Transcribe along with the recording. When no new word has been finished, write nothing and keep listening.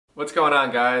What's going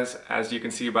on, guys? As you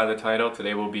can see by the title,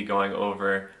 today we'll be going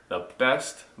over the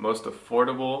best, most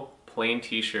affordable plain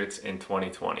t-shirts in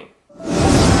 2020.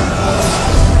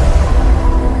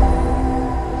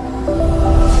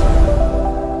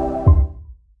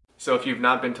 So if you've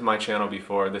not been to my channel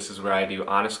before, this is where I do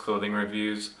honest clothing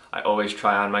reviews. I always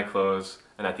try on my clothes,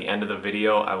 and at the end of the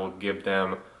video, I will give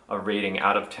them a rating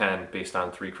out of 10 based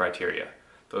on 3 criteria.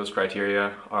 Those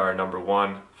criteria are: number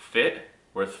 1, fit,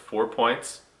 worth 4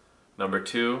 points. Number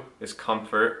 2 is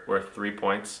comfort, worth 3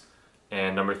 points.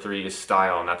 And number 3 is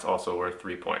style, and that's also worth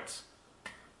 3 points.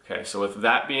 Okay, so with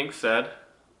that being said,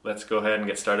 let's go ahead and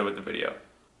get started with the video.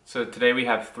 So today we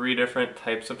have 3 different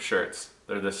types of shirts.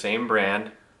 They're the same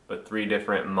brand, but 3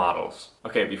 different models.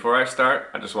 Okay, before I start,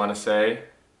 I just want to say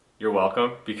you're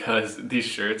welcome, because these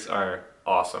shirts are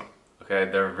awesome.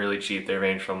 Okay, they're really cheap. They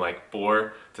range from like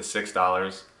 $4 to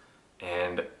 $6,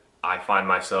 and I find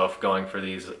myself going for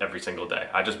these every single day.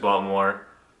 I just bought more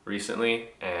recently,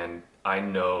 and I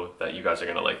know that you guys are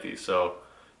gonna like these. So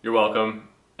you're welcome,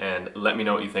 and let me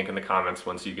know what you think in the comments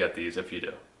once you get these, if you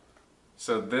do.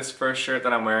 So this first shirt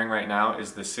that I'm wearing right now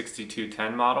is the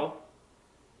 6210 model,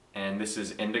 and this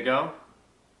is indigo.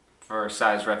 For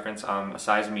size reference, I'm a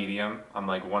size medium. I'm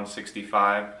like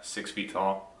 165, 6 feet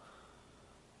tall.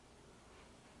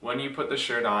 When you put the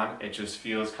shirt on, it just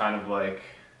feels kind of like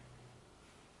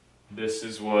this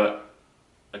is what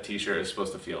a t-shirt is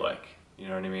supposed to feel like. You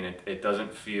know what I mean? It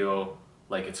doesn't feel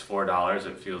like it's $4,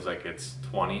 it feels like it's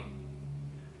 20.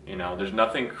 You know, there's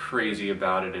nothing crazy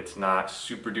about it. It's not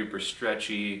super duper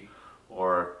stretchy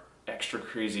or extra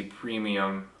crazy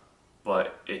premium,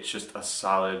 but it's just a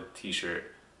solid t-shirt,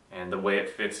 and the way it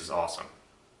fits is awesome.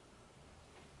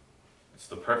 It's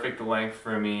the perfect length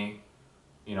for me.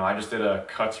 You know, I just did a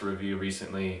cuts review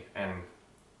recently, and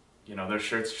you know, their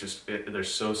shirts just fit. They're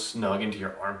so snug into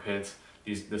your armpits.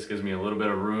 This gives me a little bit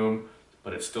of room,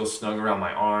 but it's still snug around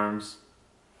my arms.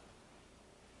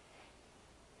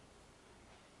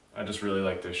 I just really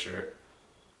like this shirt.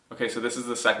 Okay, so this is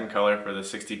the second color for the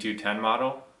 6210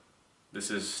 model. This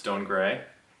is stone gray.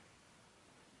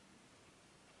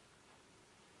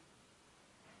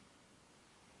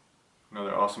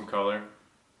 Another awesome color.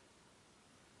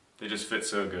 They just fit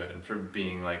so good, and for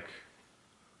being like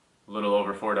a little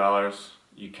over $4,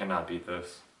 you cannot beat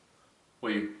this.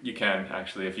 Well, you can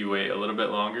actually if you wait a little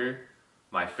bit longer.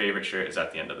 My favorite shirt is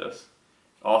at the end of this.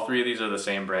 All 3 of these are the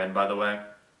same brand, by the way,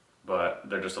 but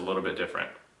they're just a little bit different.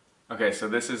 Okay, so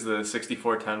this is the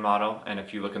 6410 model, and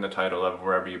if you look in the title of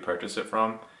wherever you purchase it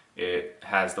from, it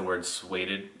has the word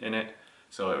suede in it.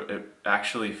 So it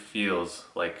actually feels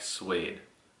like suede.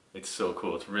 It's so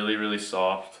cool. It's really, really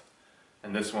soft,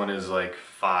 and this one is like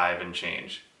 5 and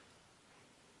change.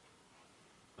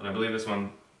 And I believe this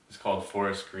one is called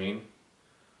Forest Green.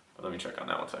 But let me check on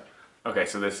that one sec. Okay,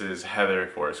 so this is Heather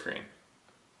Forest Green.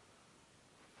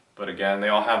 But again, they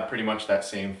all have pretty much that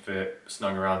same fit,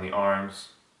 snug around the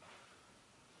arms.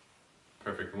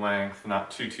 Perfect length,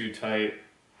 not too tight,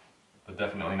 but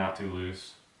definitely not too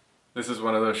loose. This is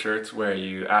one of those shirts where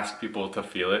you ask people to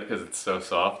feel it because it's so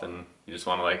soft, and you just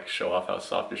want to like show off how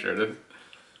soft your shirt is.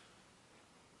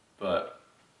 But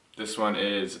this one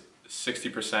is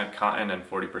 60% cotton and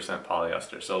 40%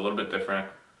 polyester, so a little bit different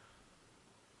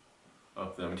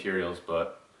of the materials,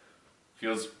 but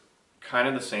feels kind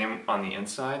of the same on the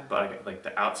inside, but like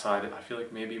the outside I feel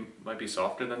like maybe might be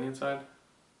softer than the inside.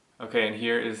 Okay, and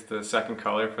here is the second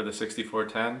color for the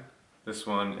 6410. This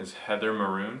one is Heather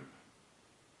Maroon.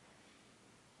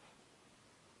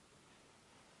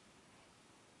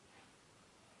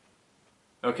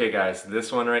 Okay guys,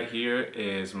 this one right here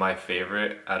is my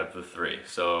favorite out of the 3.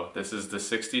 So this is the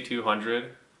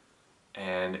 6200,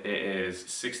 and it is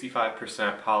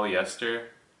 65% polyester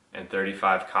and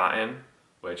 35 cotton,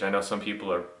 which I know some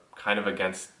people are kind of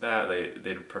against that.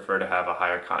 They'd prefer to have a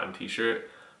higher cotton t-shirt,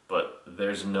 but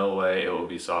there's no way it will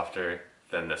be softer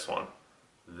than this one.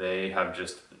 They have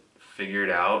just figured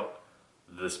out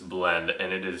this blend,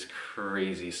 and it is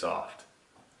crazy soft.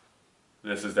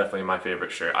 This is definitely my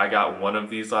favorite shirt. I got one of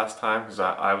these last time because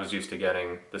I was used to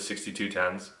getting the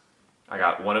 6210s. I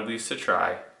got one of these to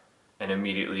try and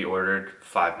immediately ordered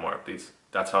 5 more of these.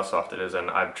 That's how soft it is,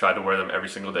 and I've tried to wear them every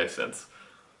single day since.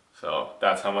 So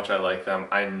that's how much I like them.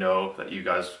 I know that you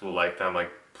guys will like them.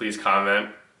 Like, please comment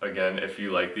again if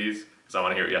you like these, because I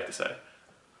want to hear what you have to say.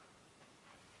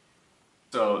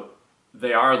 So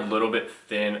they are a little bit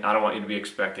thin. I don't want you to be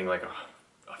expecting like a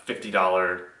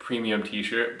 $50 premium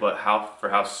t-shirt, but for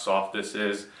how soft this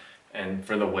is and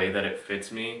for the way that it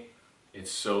fits me,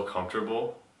 it's so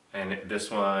comfortable. And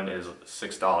this one is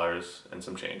 $6 and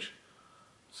some change.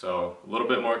 So a little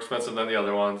bit more expensive than the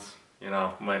other ones, You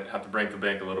know, might have to break the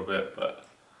bank a little bit, but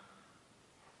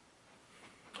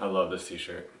I love this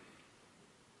t-shirt.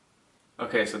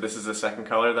 Okay, so this is the second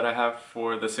color that I have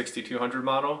for the 6200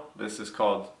 model. This is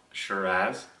called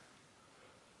Shiraz.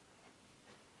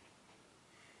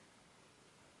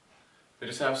 They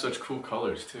just have such cool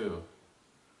colors too.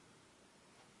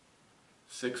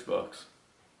 $6.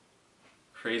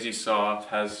 Crazy soft,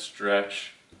 has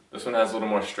stretch. This one has a little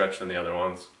more stretch than the other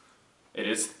ones. It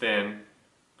is thin,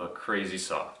 but crazy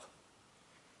soft.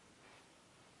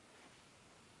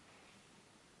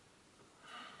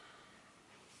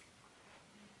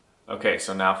 Okay,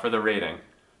 so now for the rating.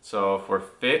 So for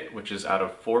fit, which is out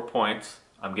of 4 points,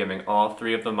 I'm giving all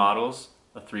three of the models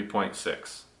a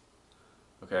 3.6.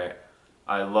 Okay,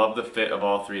 I love the fit of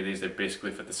all three of these. They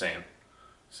basically fit the same.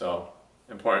 So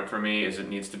important for me is it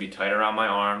needs to be tight around my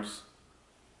arms,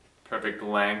 perfect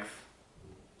length,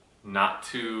 not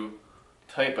too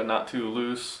tight but not too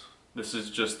loose. This is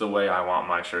just the way I want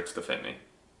my shirts to fit me.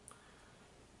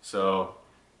 So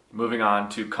moving on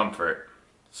to comfort.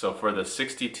 So for the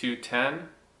 6210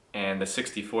 and the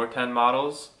 6410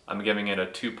 models, I'm giving it a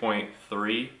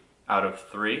 2.3 out of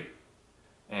 3.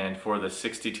 And for the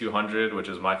 6200, which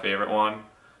is my favorite one,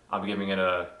 I'm giving it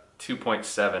a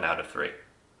 2.7 out of 3.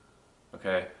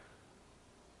 Okay,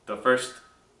 the first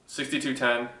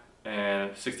 6210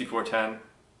 and 6410,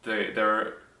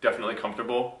 they're definitely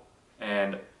comfortable,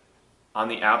 and on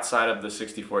the outside of the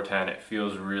 6410 it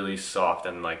feels really soft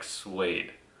and like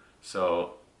suede,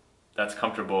 so that's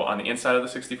comfortable. On the inside of the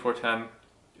 6410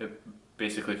 it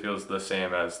basically feels the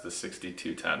same as the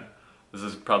 6210. This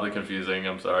is probably confusing,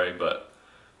 I'm sorry, but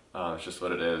it's just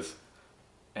what it is.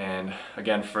 And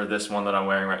again, for this one that I'm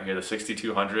wearing right here, the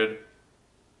 6200,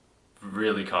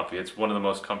 really comfy. It's one of the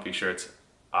most comfy shirts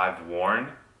I've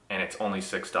worn, and it's only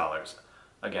 $6.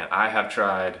 Again, I have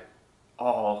tried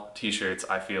all t-shirts.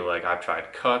 I feel like I've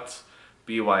tried Cuts,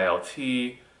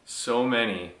 BYLT, so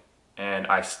many, and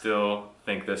I still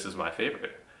think this is my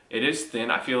favorite. It is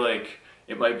thin. I feel like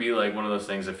it might be like one of those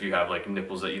things, if you have like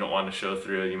nipples that you don't want to show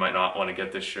through, you might not want to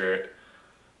get this shirt.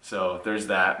 So there's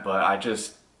that, but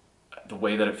the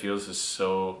way that it feels is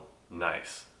so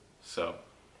nice. So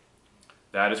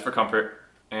that is for comfort.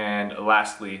 And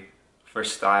lastly, for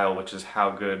style, which is how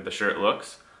good the shirt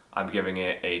looks, I'm giving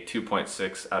it a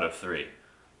 2.6 out of 3.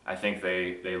 I think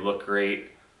they look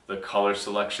great. The color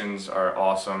selections are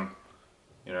awesome.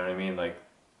 You know what I mean? Like,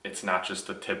 it's not just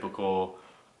the typical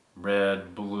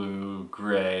red, blue,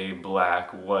 gray,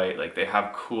 black, white. Like, they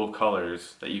have cool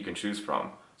colors that you can choose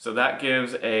from. So that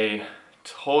gives a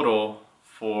total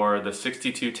for the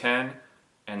 6210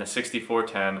 and the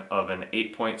 6410 of an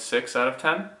 8.6 out of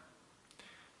 10.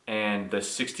 And the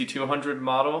 6200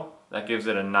 model, that gives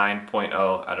it a 9.0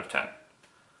 out of 10.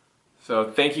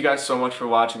 So thank you guys so much for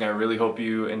watching. I really hope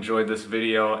you enjoyed this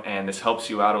video and this helps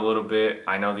you out a little bit.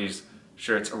 I know these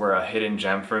shirts were a hidden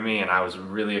gem for me, and I was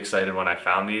really excited when I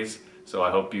found these. So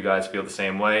I hope you guys feel the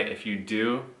same way. If you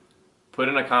do, put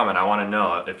in a comment. I want to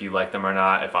know if you like them or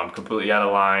not, if I'm completely out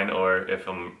of line, or if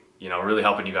I'm, really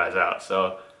helping you guys out.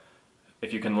 So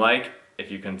if you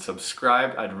can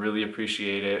subscribe, I'd really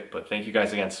appreciate it. But thank you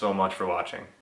guys again so much for watching.